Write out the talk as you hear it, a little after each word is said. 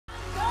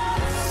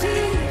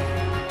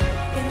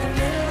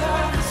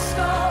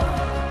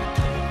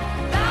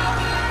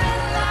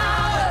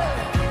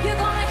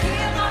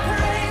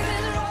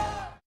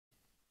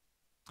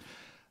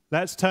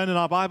Let's turn in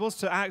our Bibles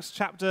to Acts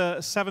chapter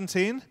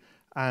 17,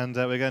 and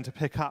we're going to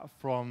pick up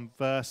from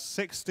verse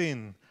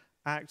 16.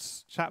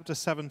 Acts chapter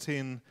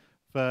 17,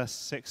 verse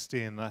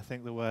 16. I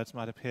think the words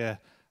might appear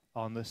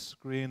on the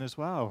screen as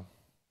well.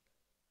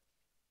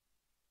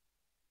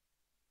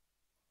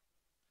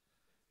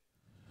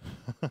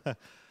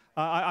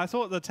 I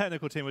thought the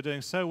technical team were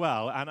doing so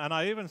well, and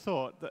I even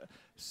thought that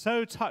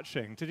so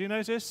touching. Did you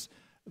notice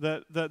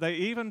that they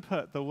even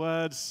put the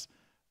words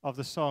of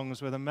the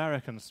songs with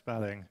American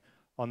spelling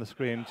on the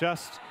screen,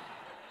 just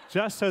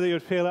so that you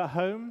would feel at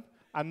home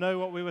and know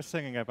what we were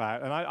singing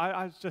about? And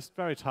I was just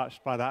very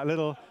touched by that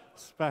little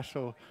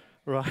special.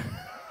 Right.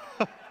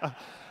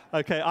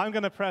 Okay, I'm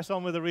going to press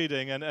on with the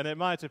reading, and it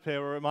might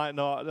appear or it might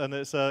not, and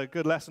it's a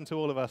good lesson to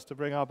all of us to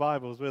bring our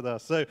Bibles with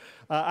us. So,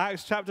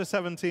 Acts chapter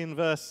 17,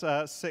 verse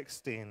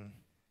 16.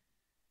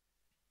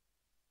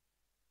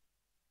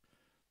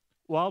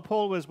 While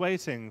Paul was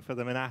waiting for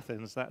them in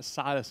Athens, that's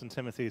Silas and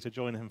Timothy to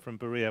join him from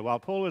Berea. While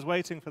Paul was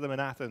waiting for them in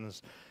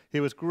Athens, he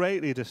was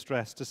greatly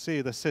distressed to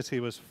see the city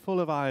was full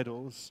of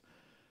idols.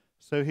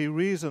 So he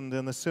reasoned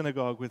in the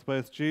synagogue with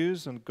both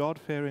Jews and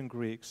God-fearing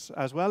Greeks,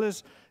 as well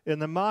as in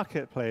the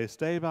marketplace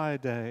day by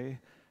day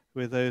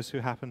with those who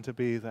happened to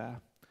be there.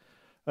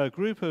 A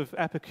group of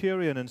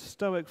Epicurean and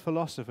Stoic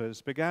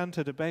philosophers began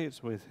to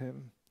debate with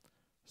him.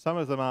 Some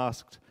of them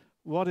asked,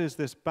 "What is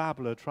this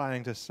babbler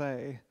trying to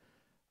say?"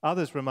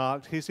 Others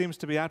remarked, "He seems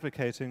to be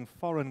advocating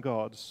foreign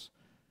gods."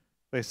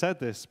 They said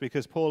this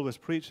because Paul was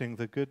preaching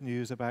the good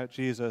news about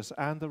Jesus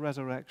and the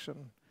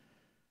resurrection.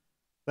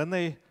 Then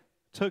they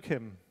took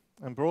him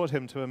and brought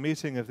him to a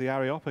meeting of the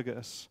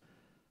Areopagus,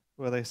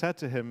 where they said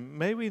to him,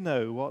 "May we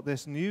know what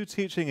this new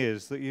teaching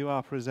is that you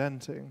are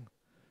presenting?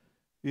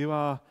 You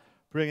are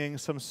bringing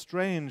some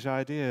strange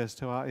ideas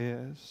to our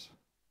ears,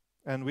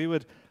 and we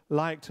would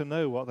like to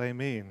know what they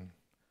mean."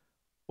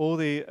 All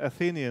the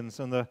Athenians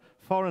and the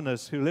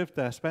foreigners who lived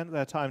there spent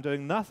their time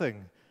doing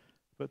nothing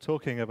but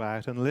talking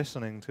about and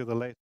listening to the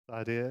latest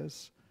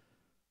ideas.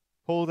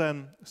 Paul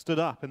then stood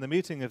up in the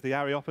meeting of the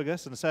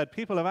Areopagus and said,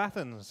 "People of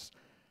Athens,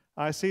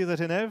 I see that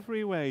in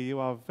every way you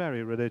are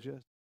very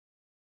religious.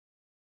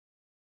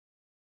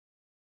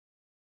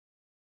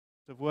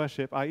 Of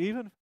worship, I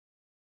even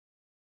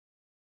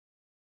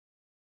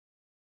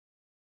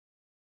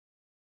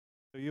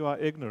you are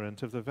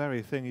ignorant of the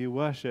very thing you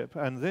worship,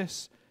 and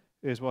this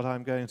is what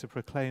I'm going to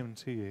proclaim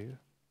to you.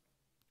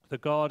 The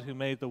God who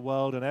made the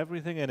world and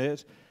everything in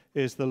it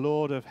is the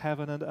Lord of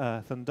heaven and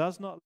earth, and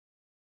does not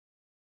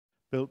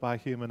built by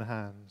human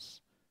hands.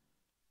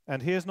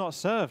 And he is not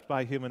served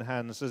by human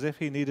hands as if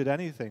he needed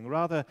anything.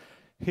 Rather,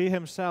 he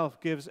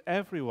himself gives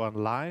everyone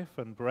life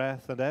and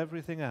breath and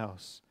everything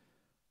else.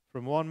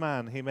 From one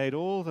man he made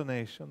all the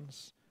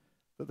nations,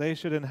 that they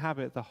should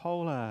inhabit the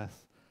whole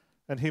earth.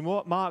 And he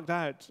marked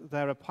out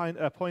their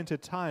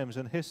appointed times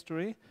in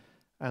history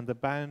and the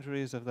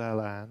boundaries of their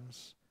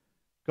lands.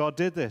 God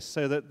did this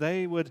so that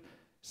they would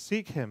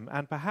seek him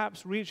and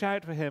perhaps reach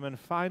out for him and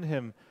find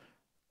him,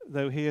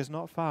 though he is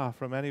not far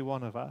from any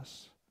one of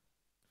us.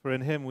 For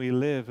in him we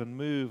live and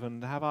move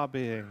and have our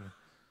being.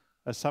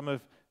 As some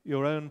of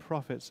your own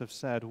prophets have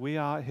said, we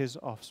are his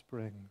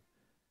offspring.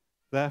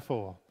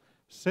 Therefore,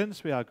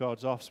 since we are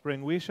God's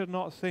offspring, we should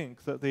not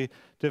think that the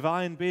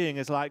divine being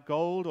is like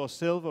gold or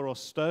silver or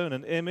stone,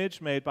 an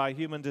image made by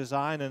human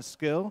design and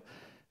skill.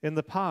 In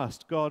the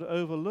past, God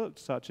overlooked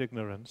such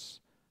ignorance,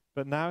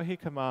 but now he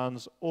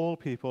commands all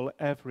people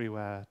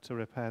everywhere to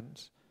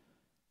repent.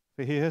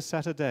 For he has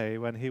set a day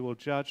when he will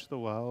judge the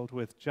world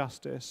with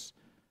justice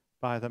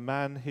by the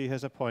man he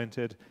has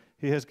appointed.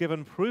 He has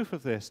given proof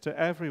of this to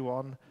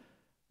everyone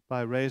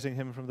by raising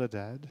him from the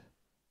dead.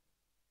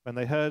 When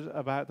they heard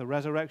about the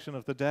resurrection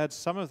of the dead,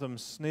 some of them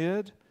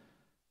sneered,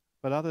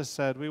 but others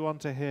said, "We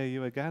want to hear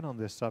you again on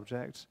this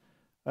subject."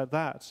 At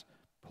that,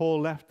 Paul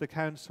left the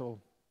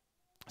council.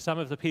 Some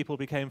of the people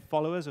became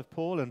followers of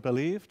Paul and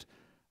believed.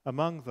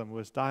 Among them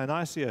was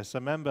Dionysius, a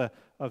member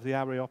of the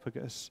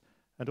Areopagus,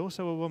 and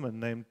also a woman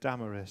named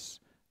Damaris,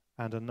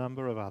 and a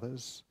number of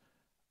others.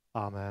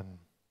 Amen.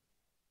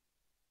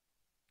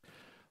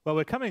 Well,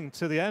 we're coming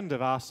to the end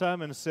of our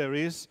sermon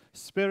series,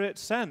 Spirit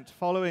Sent,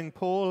 following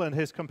Paul and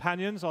his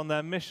companions on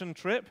their mission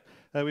trip.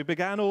 We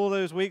began all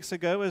those weeks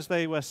ago as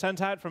they were sent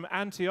out from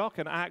Antioch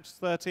in Acts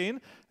 13,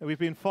 and we've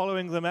been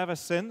following them ever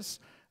since.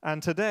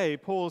 And today,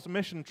 Paul's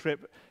mission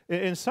trip,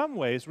 in some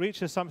ways,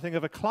 reaches something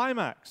of a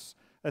climax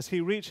as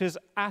he reaches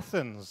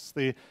Athens,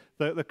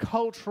 the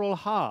cultural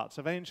heart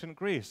of ancient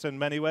Greece. In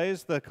many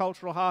ways, the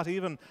cultural heart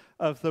even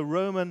of the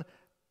Roman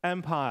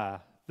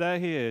Empire. There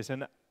he is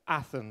in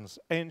Athens,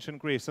 ancient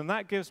Greece. And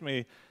that gives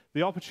me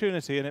the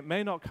opportunity, and it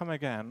may not come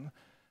again,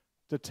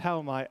 to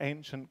tell my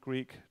ancient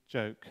Greek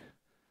joke.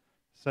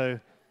 So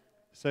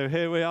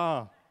here we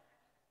are.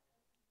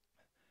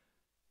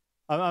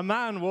 A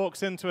man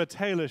walks into a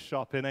tailor's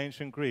shop in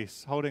ancient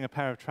Greece holding a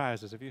pair of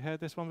trousers. Have you heard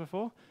this one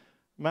before?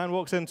 A man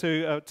walks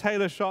into a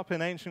tailor's shop in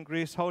ancient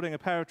Greece holding a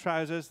pair of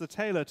trousers. The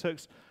tailor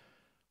takes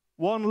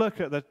one look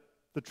at the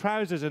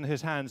trousers in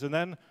his hands and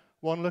then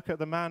one look at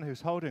the man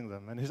who's holding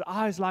them. And his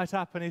eyes light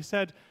up and he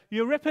said,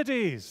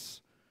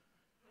 "Euripides,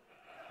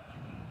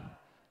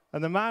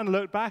 And the man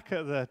looked back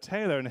at the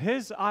tailor, and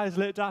his eyes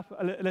lit up,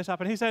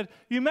 and he said,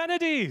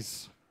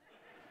 Eumenides!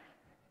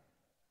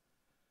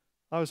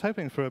 I was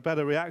hoping for a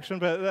better reaction,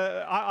 but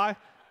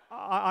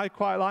I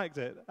quite liked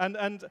it.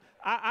 And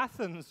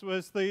Athens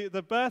was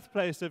the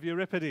birthplace of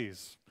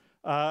Euripides,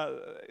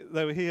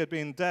 though he had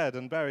been dead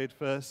and buried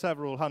for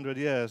several hundred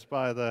years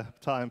by the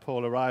time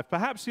Paul arrived.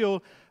 Perhaps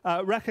you'll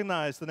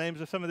recognize the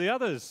names of some of the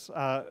others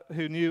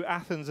who knew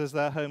Athens as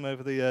their home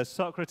over the years.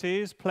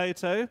 Socrates,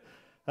 Plato,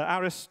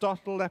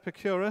 Aristotle,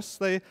 Epicurus.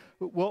 They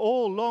were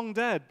all long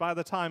dead by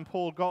the time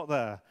Paul got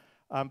there,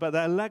 but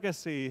their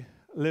legacy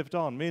lived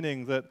on,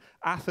 meaning that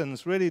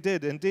Athens really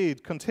did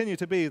indeed continue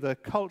to be the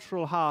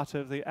cultural heart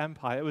of the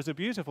empire. It was a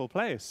beautiful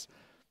place,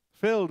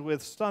 filled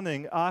with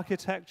stunning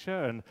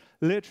architecture and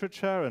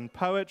literature and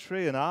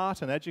poetry and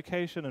art and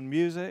education and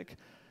music,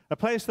 a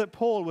place that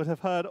Paul would have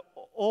heard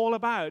all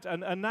about,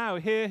 and now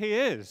here he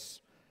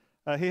is.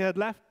 He had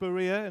left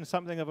Berea in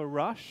something of a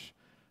rush.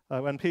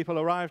 When people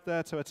arrived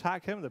there to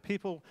attack him, the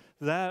people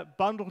there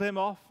bundled him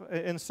off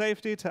in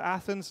safety to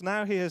Athens.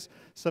 Now he has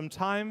some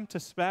time to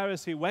spare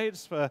as he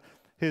waits for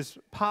his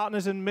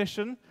partners in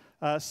mission,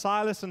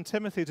 Silas and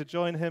Timothy, to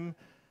join him.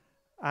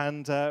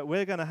 And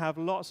we're going to have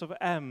lots of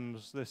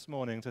M's this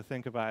morning to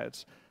think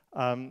about.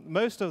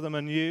 Most of them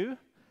are new,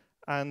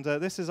 and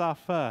this is our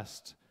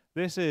first.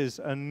 This is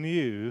a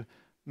new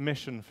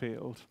mission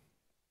field.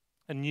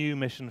 A new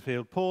mission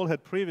field. Paul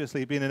had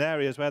previously been in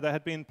areas where there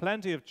had been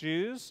plenty of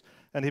Jews,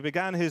 and he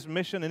began his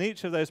mission in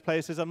each of those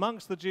places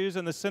amongst the Jews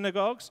in the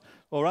synagogues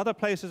or other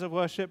places of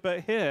worship,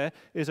 but here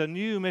is a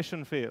new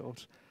mission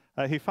field.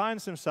 He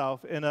finds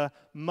himself in a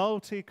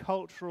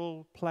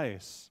multicultural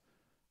place,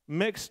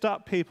 mixed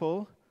up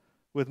people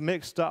with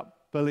mixed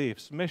up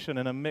beliefs, mission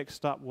in a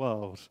mixed up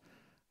world.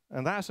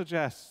 And that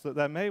suggests that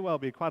there may well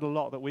be quite a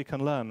lot that we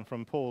can learn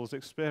from Paul's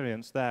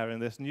experience there in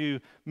this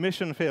new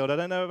mission field. I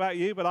don't know about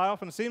you, but I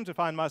often seem to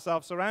find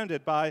myself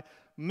surrounded by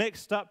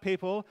mixed up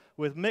people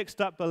with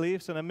mixed up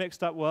beliefs in a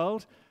mixed up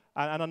world.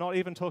 And I'm not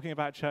even talking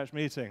about church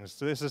meetings.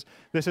 So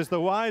this is the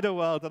wider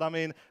world that I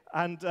mean.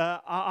 And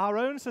our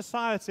own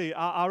society,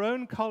 our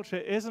own culture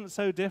isn't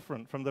so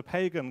different from the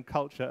pagan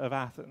culture of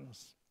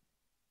Athens.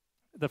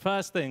 The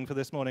first thing for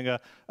this morning,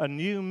 a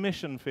new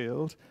mission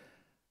field.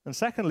 And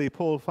secondly,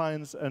 Paul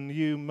finds a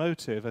new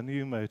motive,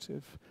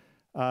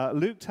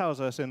 Luke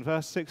tells us in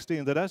verse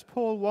 16 that as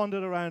Paul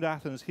wandered around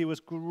Athens, he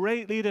was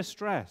greatly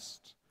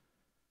distressed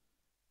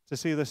to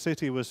see the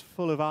city was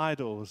full of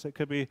idols. It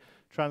could be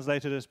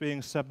translated as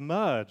being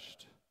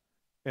submerged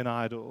in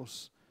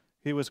idols.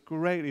 He was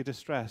greatly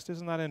distressed.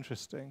 Isn't that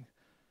interesting?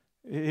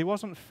 He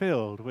wasn't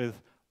filled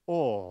with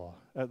awe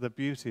at the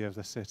beauty of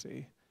the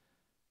city.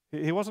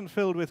 He wasn't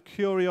filled with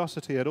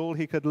curiosity at all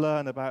he could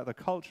learn about the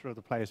culture of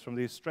the place from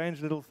these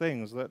strange little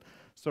things that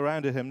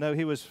surrounded him. No,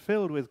 he was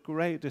filled with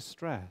great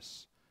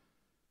distress.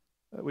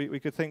 We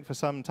could think for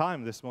some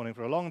time this morning,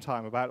 for a long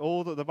time, about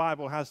all that the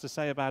Bible has to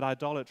say about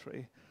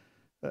idolatry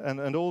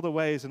and all the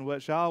ways in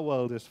which our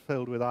world is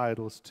filled with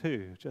idols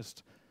too,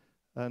 just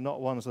not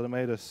ones that are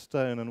made of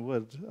stone and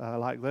wood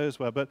like those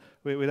were, but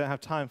we don't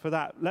have time for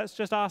that. Let's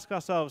just ask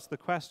ourselves the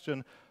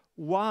question,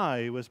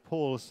 why was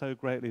Paul so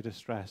greatly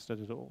distressed at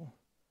it all?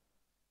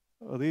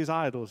 Well, these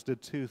idols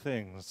did two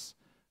things.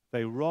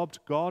 They robbed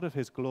God of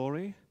his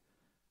glory,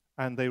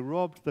 and they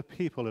robbed the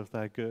people of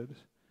their good.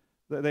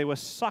 They were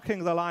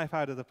sucking the life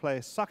out of the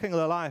place, sucking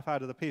the life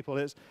out of the people.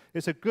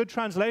 It's a good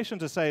translation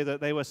to say that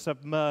they were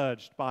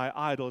submerged by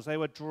idols. They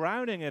were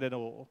drowning in it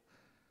all.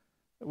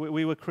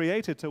 We were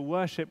created to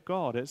worship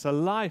God. It's a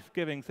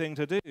life-giving thing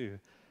to do.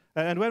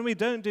 And when we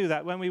don't do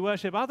that, when we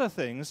worship other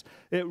things,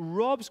 it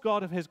robs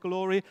God of his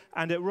glory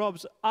and it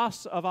robs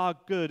us of our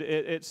good.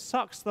 It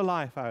sucks the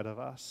life out of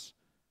us.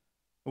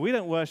 We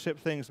don't worship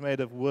things made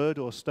of wood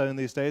or stone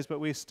these days, but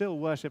we still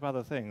worship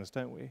other things,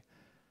 don't we?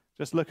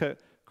 Just look at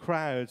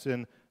crowds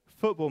in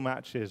football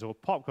matches or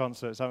pop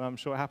concerts. I'm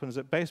sure it happens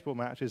at baseball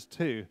matches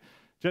too.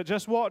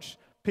 Just watch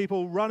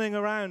people running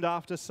around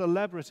after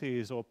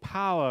celebrities or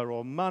power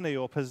or money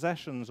or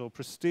possessions or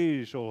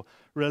prestige or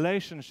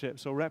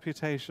relationships or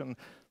reputation.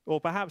 Or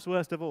perhaps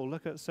worst of all,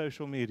 look at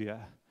social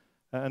media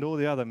and all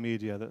the other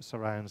media that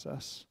surrounds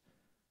us.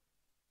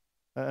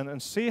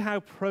 And see how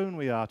prone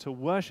we are to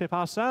worship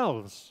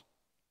ourselves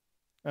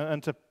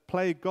and to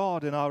play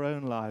God in our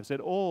own lives.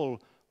 It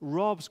all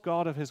robs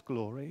God of his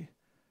glory,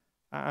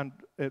 and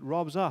it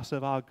robs us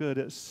of our good.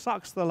 It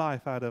sucks the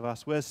life out of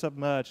us. We're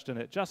submerged in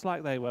it, just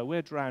like they were.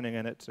 We're drowning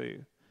in it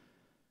too.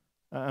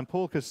 And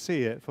Paul could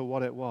see it for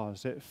what it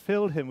was. It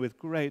filled him with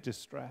great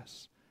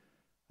distress.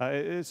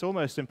 It's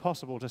almost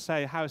impossible to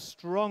say how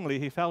strongly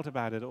he felt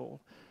about it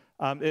all.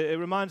 It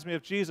reminds me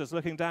of Jesus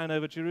looking down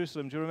over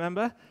Jerusalem. Do you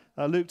remember?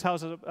 Luke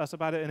tells us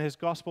about it in his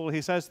gospel.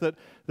 He says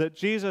that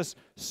Jesus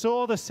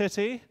saw the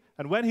city,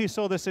 and when he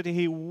saw the city,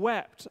 he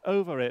wept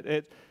over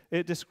it.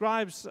 It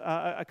describes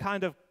a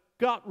kind of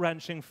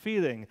gut-wrenching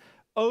feeling,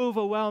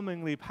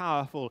 overwhelmingly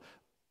powerful,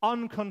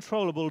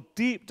 uncontrollable,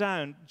 deep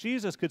down.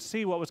 Jesus could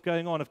see what was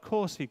going on. Of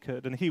course he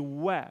could, and he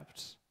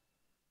wept.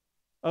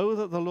 Oh,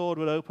 that the Lord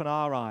would open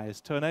our eyes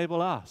to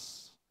enable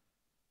us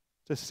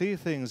to see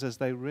things as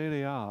they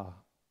really are,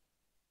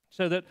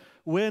 so that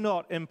we're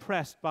not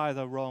impressed by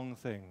the wrong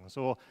things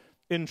or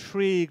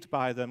intrigued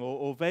by them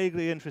or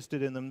vaguely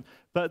interested in them,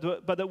 but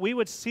that we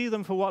would see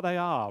them for what they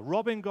are,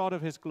 robbing God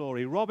of his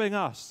glory, robbing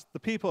us, the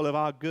people, of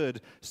our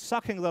good,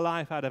 sucking the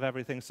life out of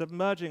everything,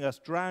 submerging us,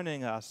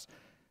 drowning us.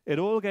 It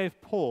all gave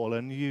Paul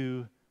a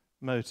new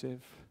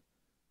motive.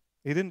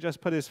 He didn't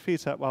just put his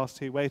feet up whilst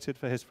he waited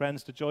for his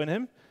friends to join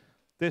him.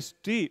 This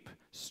deep,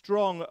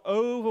 strong,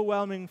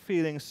 overwhelming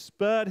feeling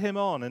spurred him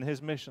on in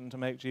his mission to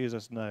make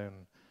Jesus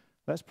known.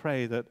 Let's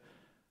pray that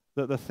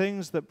the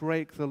things that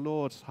break the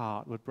Lord's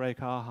heart would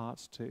break our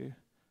hearts too.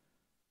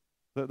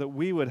 That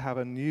we would have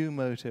a new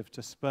motive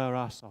to spur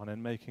us on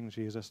in making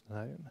Jesus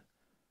known.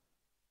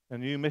 A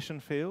new mission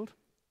field,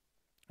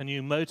 a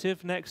new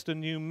motive, next a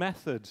new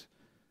method.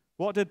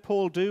 What did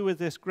Paul do with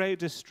this great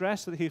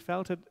distress that he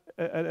felt at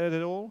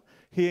it all?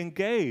 He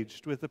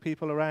engaged with the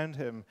people around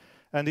him.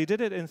 And he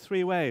did it in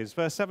three ways.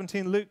 Verse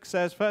 17, Luke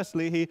says,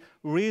 firstly, he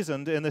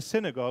reasoned in the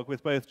synagogue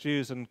with both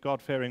Jews and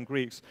God-fearing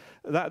Greeks.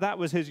 That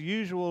was his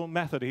usual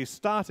method. He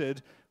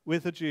started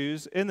with the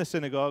Jews in the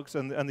synagogues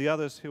and the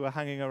others who were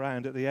hanging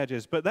around at the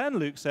edges. But then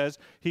Luke says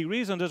he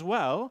reasoned as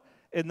well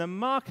in the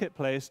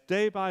marketplace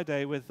day by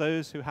day with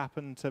those who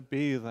happened to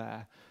be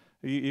there.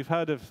 You've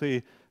heard of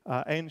the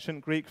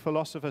ancient Greek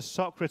philosopher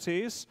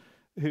Socrates,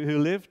 who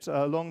lived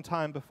a long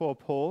time before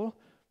Paul,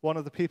 one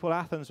of the people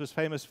Athens was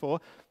famous for.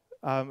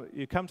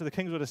 You come to the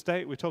Kingswood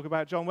estate, we talk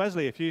about John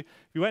Wesley. If you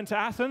went to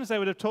Athens, they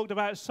would have talked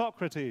about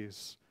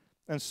Socrates.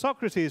 And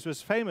Socrates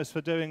was famous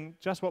for doing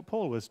just what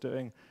Paul was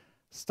doing.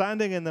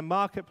 Standing in the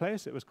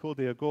marketplace, it was called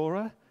the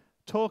Agora,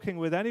 talking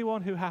with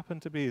anyone who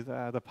happened to be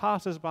there, the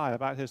passers-by,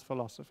 about his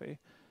philosophy.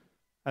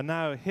 And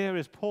now here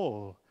is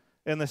Paul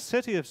in the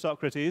city of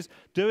Socrates,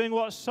 doing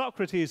what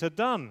Socrates had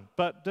done,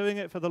 but doing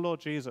it for the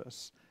Lord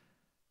Jesus.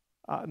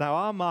 Now,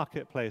 our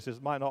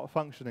marketplaces might not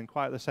function in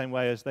quite the same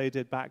way as they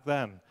did back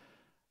then.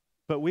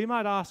 But we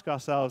might ask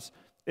ourselves,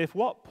 if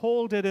what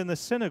Paul did in the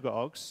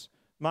synagogues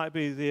might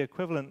be the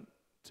equivalent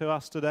to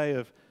us today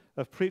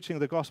of preaching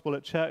the gospel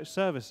at church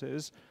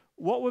services,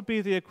 what would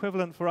be the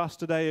equivalent for us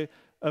today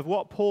of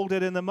what Paul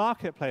did in the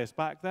marketplace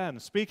back then,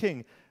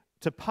 speaking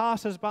to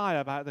passers-by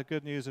about the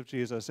good news of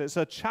Jesus? It's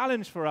a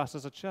challenge for us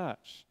as a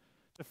church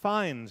to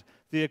find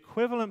the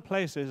equivalent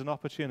places and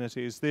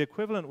opportunities, the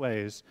equivalent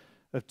ways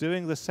of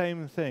doing the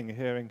same thing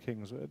here in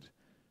Kingswood.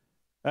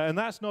 And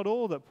that's not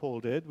all that Paul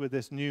did with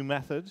this new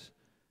method.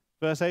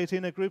 Verse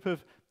 18, a group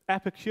of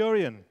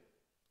Epicurean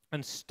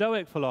and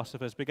Stoic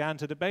philosophers began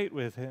to debate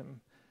with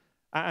him.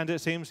 And it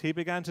seems he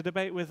began to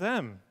debate with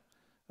them.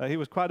 He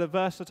was quite a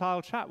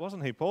versatile chap,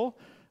 wasn't he, Paul?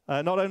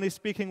 Not only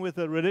speaking with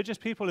the religious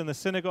people in the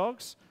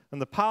synagogues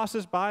and the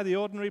passers-by, the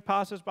ordinary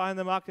passers-by in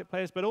the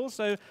marketplace, but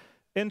also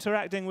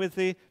interacting with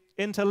the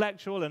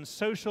intellectual and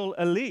social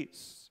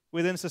elites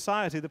within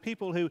society, the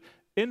people who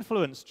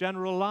influenced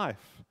general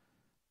life,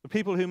 the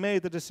people who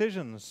made the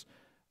decisions.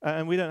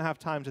 And we don't have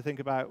time to think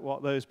about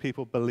what those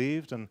people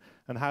believed and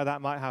how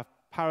that might have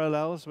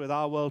parallels with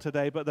our world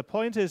today. But the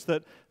point is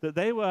that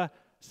they were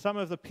some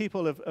of the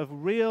people of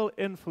real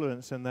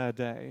influence in their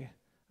day.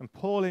 And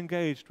Paul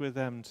engaged with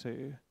them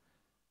too.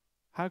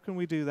 How can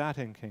we do that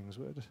in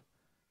Kingswood?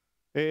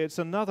 It's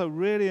another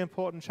really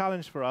important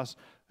challenge for us.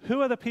 Who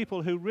are the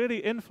people who really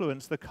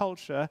influence the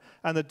culture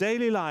and the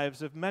daily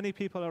lives of many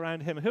people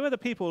around him? Who are the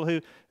people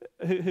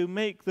who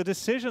make the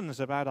decisions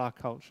about our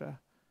culture,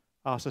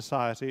 our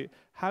society?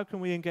 How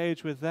can we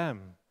engage with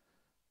them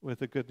with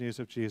the good news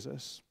of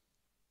Jesus?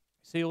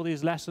 See all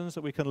these lessons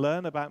that we can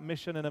learn about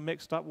mission in a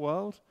mixed-up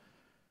world?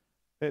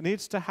 It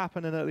needs to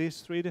happen in at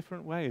least three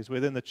different ways: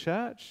 within the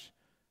church,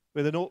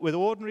 with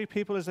ordinary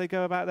people as they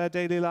go about their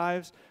daily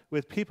lives,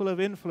 with people of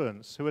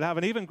influence who would have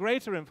an even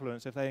greater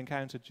influence if they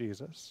encountered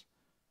Jesus.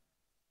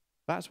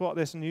 That's what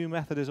this new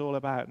method is all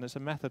about, and it's a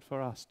method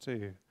for us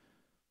too.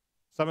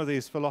 Some of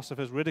these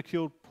philosophers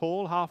ridiculed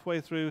Paul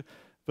halfway through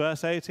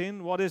verse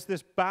 18. What is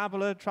this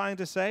babbler trying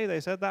to say? They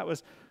said that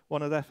was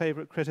one of their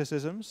favorite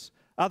criticisms.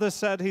 Others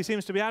said he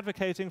seems to be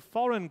advocating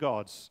foreign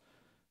gods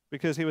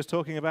because he was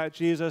talking about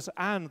Jesus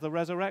and the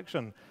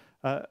resurrection.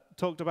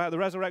 Talked about the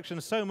resurrection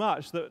so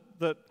much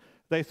that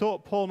they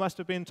thought Paul must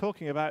have been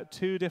talking about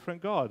two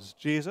different gods,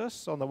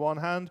 Jesus on the one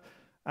hand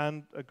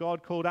and a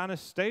god called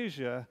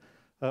Anastasia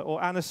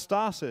or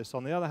Anastasis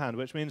on the other hand,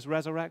 which means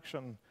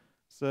resurrection.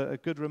 It's a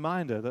good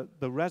reminder that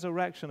the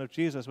resurrection of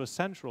Jesus was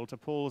central to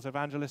Paul's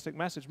evangelistic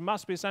message,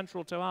 must be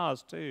central to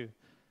ours too.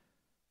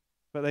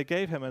 But they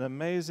gave him an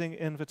amazing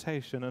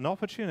invitation, an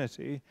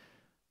opportunity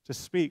to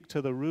speak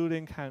to the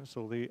ruling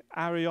council, the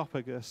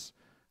Areopagus,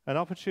 an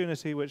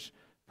opportunity which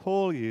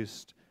Paul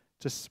used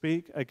to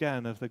speak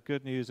again of the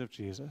good news of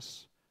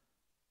Jesus.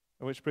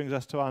 Which brings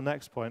us to our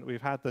next point.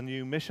 We've had the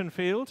new mission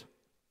field,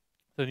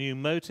 the new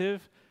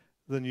motive,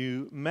 the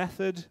new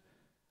method,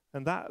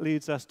 and that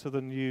leads us to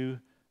the new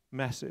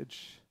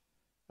message.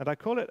 And I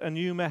call it a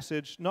new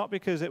message not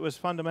because it was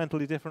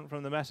fundamentally different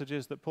from the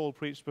messages that Paul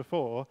preached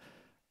before,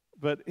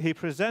 but he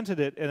presented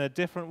it in a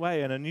different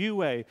way, in a new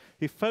way.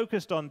 He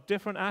focused on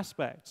different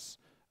aspects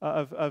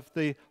of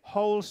the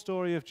whole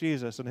story of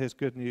Jesus and his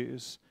good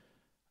news.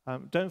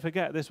 Don't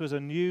forget, this was a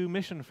new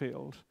mission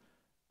field.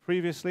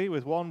 Previously,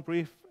 with one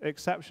brief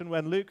exception,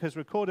 when Luke has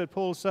recorded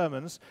Paul's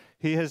sermons,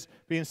 he has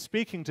been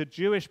speaking to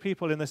Jewish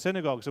people in the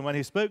synagogues. And when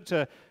he spoke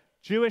to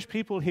Jewish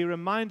people, he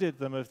reminded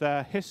them of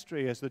their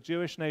history as the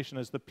Jewish nation,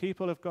 as the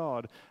people of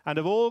God, and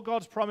of all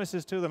God's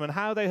promises to them and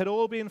how they had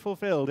all been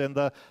fulfilled in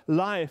the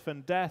life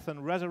and death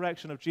and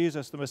resurrection of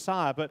Jesus, the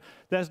Messiah. But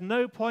there's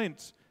no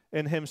point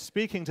in him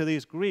speaking to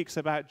these Greeks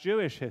about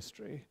Jewish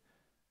history.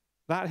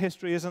 That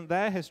history isn't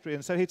their history,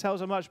 and so he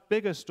tells a much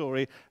bigger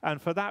story, and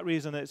for that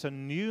reason it's a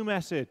new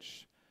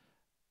message.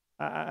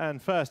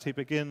 And first he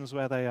begins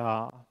where they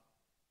are.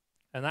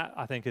 And that,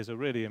 I think, is a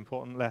really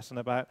important lesson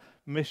about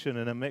mission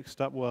in a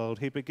mixed-up world.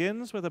 He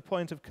begins with a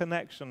point of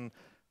connection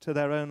to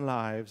their own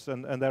lives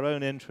and their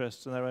own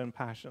interests and their own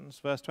passions.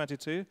 Verse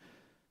 22,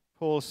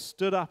 Paul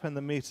stood up in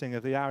the meeting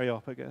of the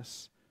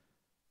Areopagus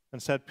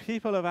and said,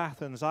 "People of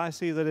Athens, I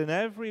see that in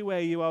every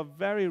way you are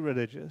very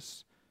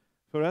religious.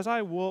 For as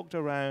I walked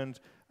around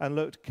and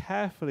looked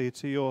carefully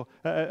at your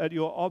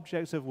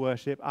objects of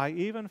worship, I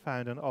even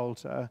found an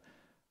altar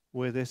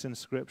with this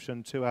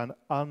inscription, 'To an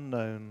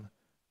unknown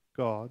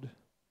God.'"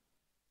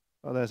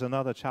 Well, there's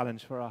another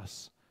challenge for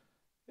us.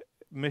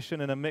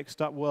 Mission in a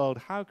mixed-up world.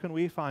 How can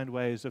we find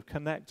ways of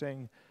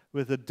connecting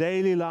with the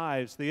daily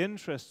lives, the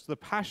interests, the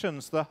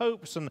passions, the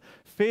hopes and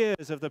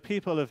fears of the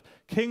people of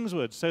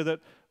Kingswood so that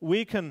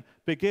we can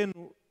begin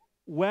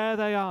where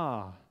they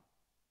are,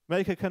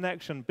 make a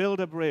connection,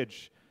 build a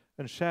bridge,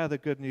 and share the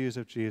good news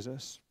of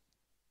Jesus?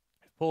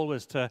 If Paul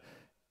was to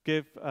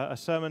give a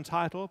sermon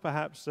title,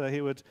 perhaps he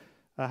would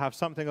have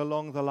something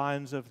along the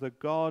lines of "The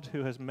God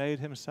who has made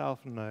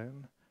himself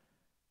known."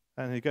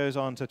 And he goes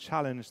on to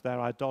challenge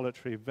their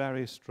idolatry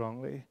very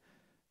strongly.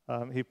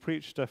 He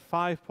preached a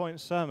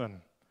 5-point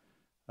sermon.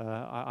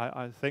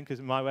 I think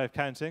is my way of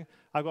counting.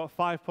 I've got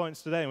 5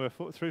 points today, and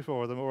we're through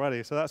 4 of them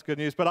already, so that's good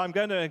news. But I'm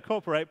going to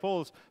incorporate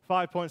Paul's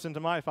 5 points into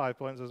my 5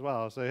 points as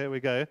well. So here we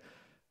go.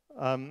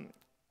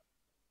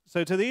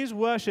 So to these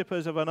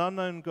worshippers of an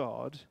unknown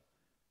God,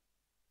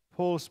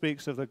 Paul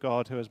speaks of the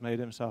God who has made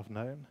himself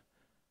known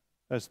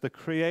as the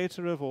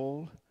creator of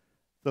all,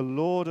 the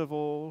Lord of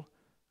all,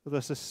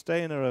 the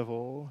sustainer of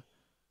all,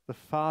 the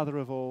Father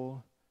of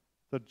all,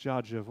 the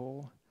judge of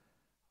all.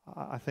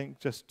 I think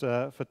just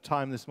for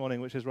time this morning,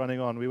 which is running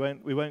on, we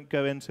won't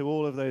go into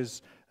all of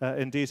those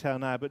in detail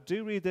now, but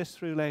do read this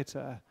through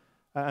later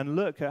and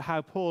look at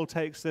how Paul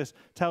tells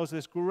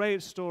this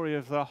great story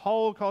of the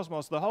whole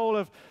cosmos, the whole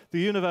of the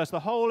universe, the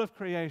whole of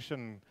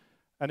creation,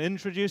 and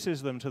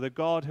introduces them to the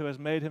God who has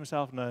made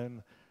himself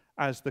known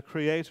as the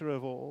creator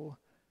of all,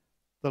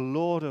 the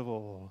Lord of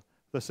all,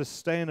 the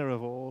sustainer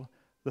of all,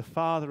 the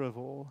Father of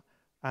all,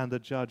 and the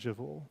judge of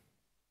all.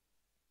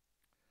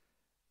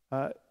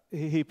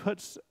 He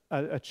puts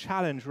a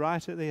challenge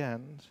right at the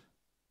end,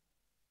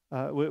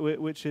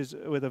 which is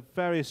with a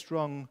very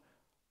strong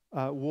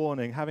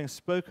warning. Having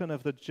spoken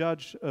of the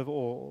judge of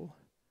all,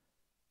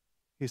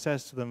 he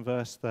says to them,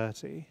 verse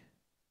 30,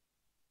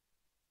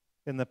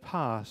 in the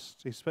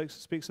past, he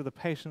speaks of the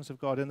patience of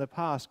God. In the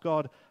past,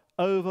 God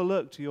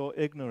overlooked your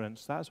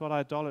ignorance. That's what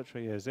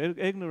idolatry is.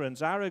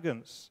 Ignorance,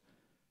 arrogance,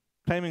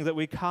 claiming that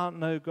we can't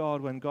know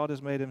God when God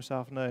has made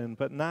himself known.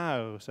 But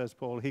now, says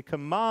Paul, he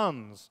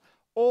commands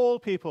all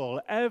people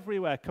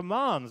everywhere,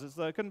 commands.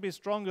 It couldn't be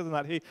stronger than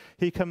that.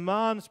 He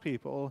commands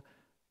people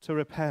to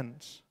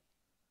repent,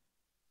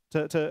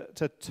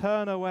 to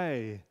turn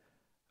away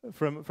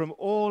from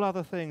all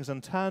other things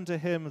and turn to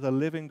him, the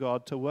living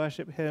God, to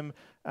worship him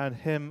and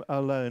him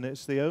alone.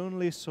 It's the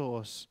only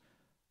source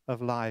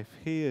of life.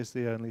 He is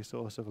the only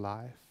source of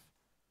life.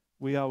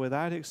 We are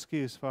without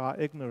excuse for our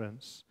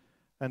ignorance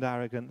and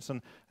arrogance.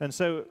 And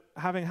so,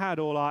 having had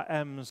all our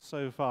M's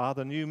so far,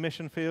 the new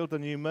mission field, the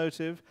new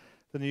motive,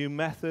 the new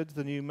method,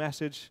 the new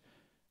message,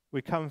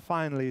 we come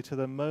finally to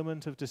the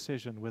moment of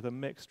decision with a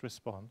mixed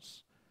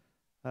response.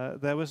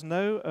 There was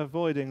no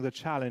avoiding the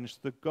challenge.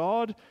 The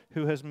God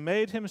who has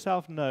made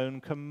himself known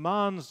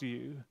commands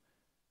you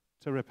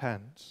to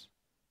repent.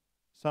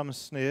 Some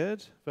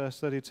sneered, verse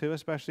 32,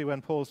 especially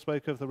when Paul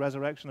spoke of the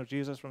resurrection of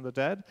Jesus from the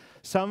dead.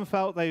 Some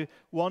felt they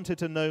wanted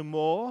to know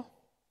more,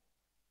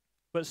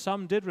 but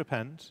some did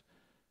repent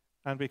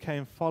and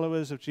became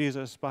followers of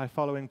Jesus by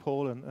following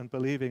Paul and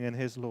believing in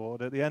his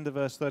Lord. At the end of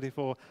verse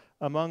 34,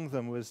 among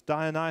them was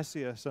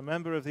Dionysius, a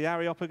member of the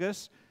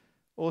Areopagus,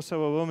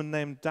 also a woman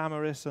named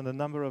Damaris, and a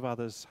number of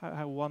others.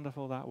 How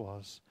wonderful that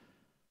was.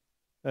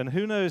 And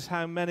who knows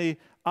how many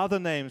other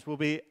names will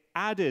be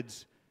added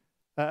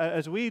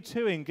as we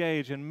too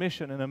engage in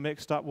mission in a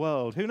mixed-up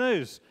world. Who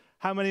knows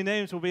how many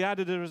names will be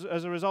added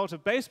as a result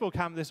of baseball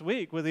camp this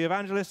week with the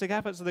evangelistic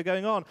efforts that are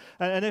going on.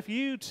 And if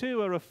you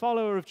too are a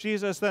follower of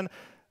Jesus, then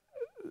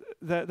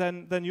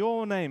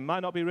your name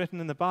might not be written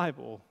in the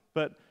Bible,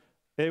 but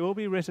it will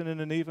be written in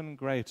an even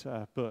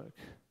greater book.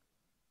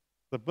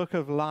 The book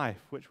of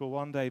life, which will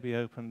one day be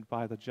opened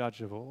by the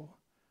judge of all,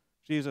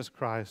 Jesus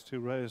Christ, who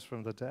rose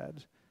from the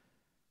dead.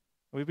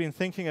 We've been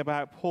thinking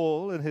about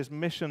Paul and his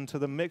mission to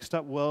the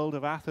mixed-up world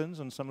of Athens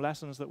and some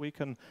lessons that we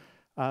can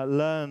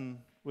learn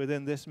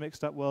within this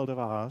mixed up world of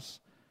ours.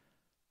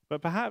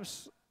 But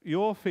perhaps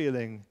you're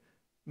feeling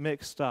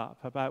mixed up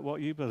about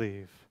what you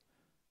believe,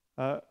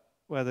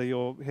 whether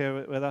you're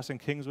here with us in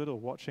Kingswood or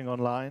watching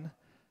online.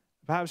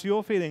 Perhaps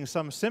you're feeling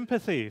some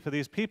sympathy for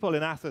these people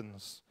in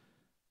Athens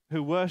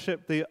who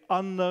worship the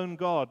unknown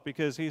God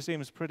because he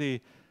seems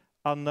pretty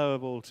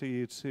unknowable to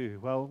you too.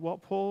 Well,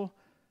 what Paul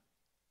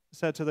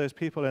said to those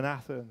people in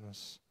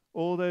Athens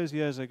all those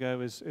years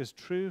ago is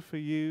true for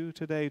you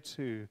today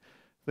too.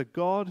 The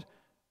God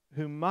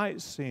who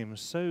might seem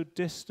so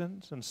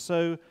distant and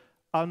so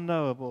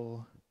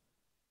unknowable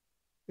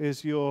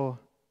is your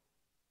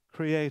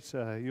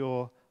creator,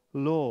 your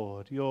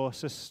Lord, your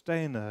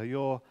sustainer,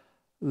 your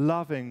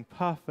loving,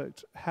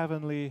 perfect,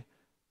 heavenly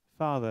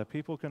Father.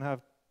 People can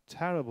have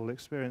terrible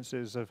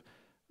experiences of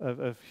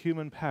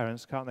human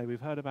parents, can't they?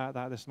 We've heard about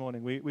that this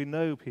morning. We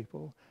know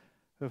people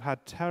who've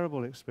had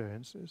terrible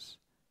experiences.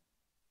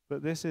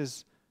 But this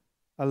is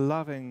a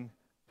loving,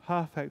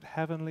 perfect,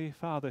 heavenly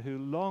Father who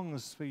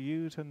longs for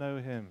you to know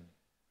him.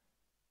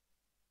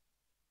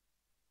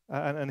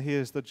 And he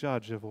is the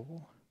judge of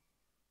all.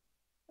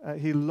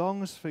 He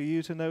longs for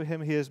you to know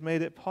him. He has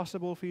made it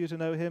possible for you to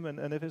know him.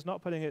 And if it's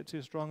not putting it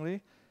too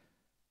strongly,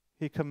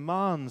 he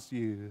commands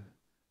you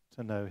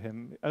to know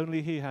him.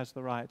 Only he has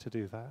the right to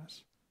do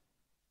that.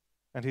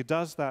 And he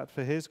does that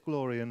for his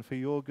glory and for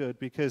your good,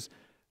 because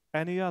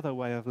any other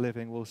way of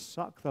living will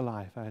suck the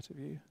life out of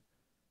you.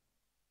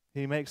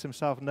 He makes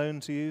himself known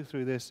to you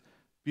through this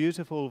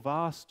beautiful,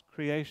 vast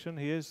creation.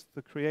 He is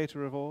the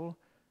creator of all,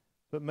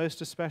 but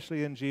most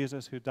especially in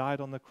Jesus, who died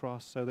on the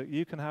cross so that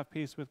you can have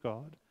peace with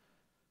God,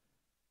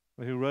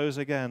 who rose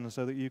again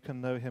so that you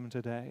can know him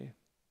today.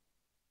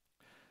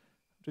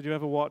 Did you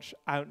ever watch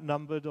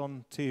Outnumbered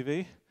on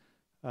TV?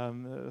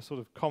 A sort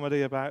of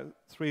comedy about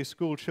 3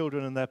 school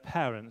children and their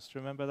parents. Do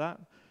you remember that?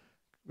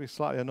 It can be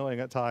slightly annoying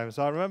at times.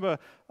 I remember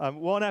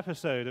one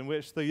episode in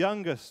which the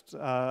youngest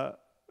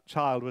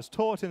child was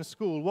taught in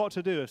school what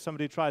to do if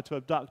somebody tried to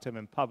abduct him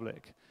in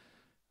public.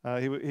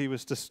 He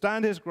was to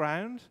stand his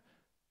ground,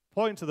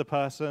 point to the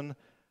person,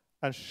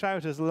 and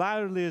shout as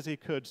loudly as he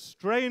could,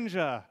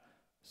 "Stranger!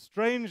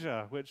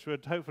 Stranger," which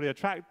would hopefully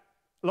attract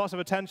lots of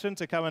attention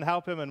to come and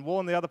help him and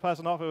warn the other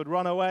person off who would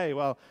run away.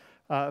 Well,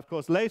 of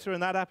course, later in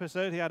that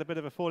episode, he had a bit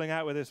of a falling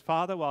out with his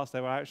father whilst they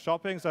were out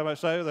shopping, so much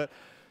so that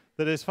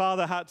his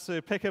father had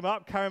to pick him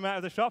up, carry him out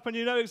of the shop, and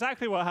you know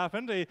exactly what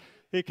happened.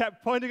 He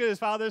kept pointing at his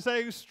father and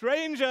saying,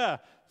 "Stranger!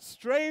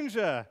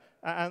 Stranger!"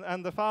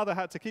 And the father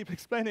had to keep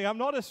explaining, "I'm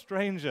not a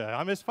stranger,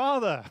 I'm his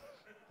father."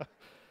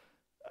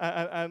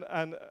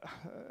 And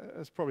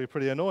it's probably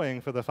pretty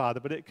annoying for the father,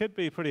 but it could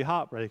be pretty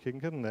heartbreaking,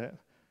 couldn't it?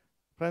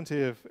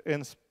 Plenty of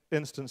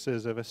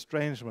instances of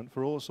estrangement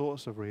for all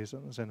sorts of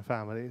reasons in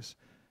families.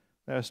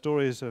 There are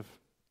stories of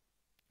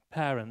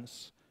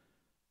parents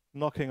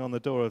knocking on the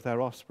door of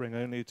their offspring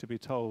only to be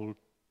told,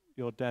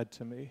 "You're dead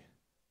to me."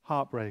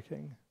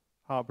 Heartbreaking,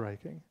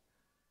 heartbreaking.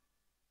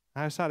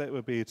 How sad it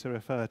would be to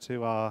refer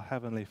to our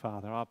Heavenly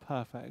Father, our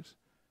perfect,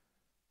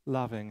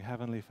 loving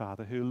Heavenly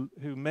Father, who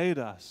made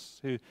us,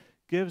 who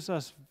gives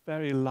us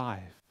very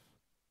life,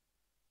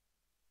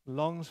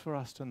 longs for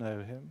us to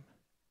know him,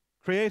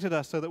 created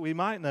us so that we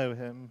might know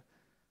him,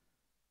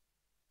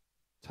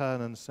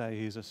 turn and say,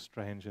 "He's a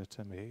stranger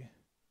to me.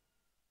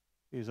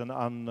 He's an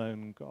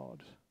unknown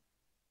God."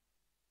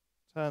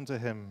 Turn to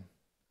him.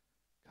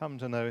 Come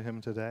to know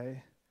him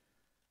today.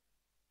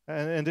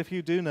 And if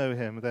you do know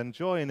him, then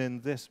join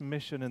in this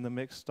mission in the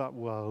mixed-up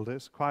world.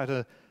 It's quite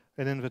an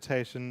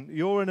invitation.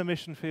 You're in a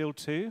mission field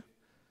too,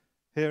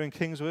 here in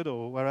Kingswood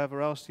or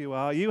wherever else you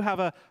are. You have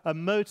a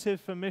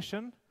motive for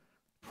mission.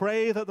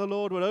 Pray that the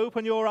Lord would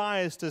open your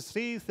eyes to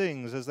see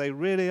things as they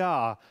really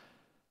are.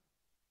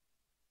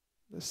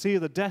 See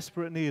the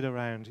desperate need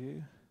around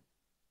you.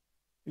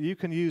 You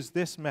can use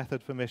this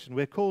method for mission.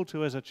 We're called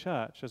to as a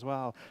church as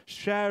well,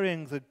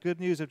 sharing the good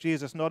news of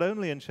Jesus not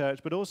only in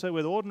church, but also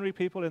with ordinary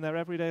people in their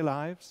everyday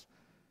lives,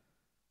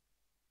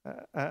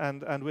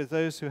 and with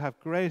those who have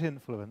great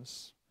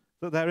influence,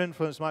 that their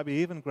influence might be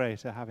even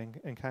greater having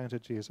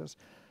encountered Jesus.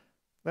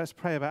 Let's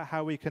pray about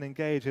how we can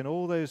engage in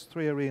all those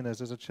 3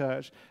 arenas as a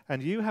church,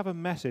 and you have a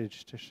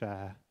message to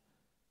share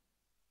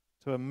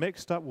to a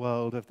mixed-up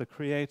world of the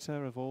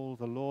Creator of all,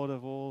 the Lord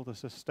of all, the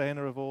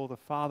Sustainer of all, the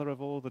Father of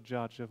all, the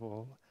Judge of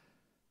all,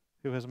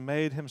 who has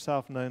made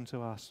himself known to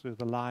us through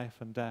the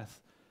life and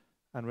death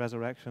and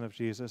resurrection of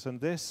Jesus.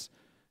 And this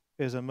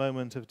is a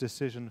moment of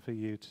decision for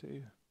you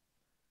too.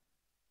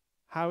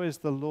 How is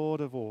the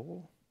Lord of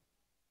all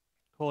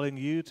calling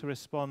you to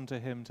respond to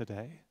him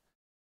today?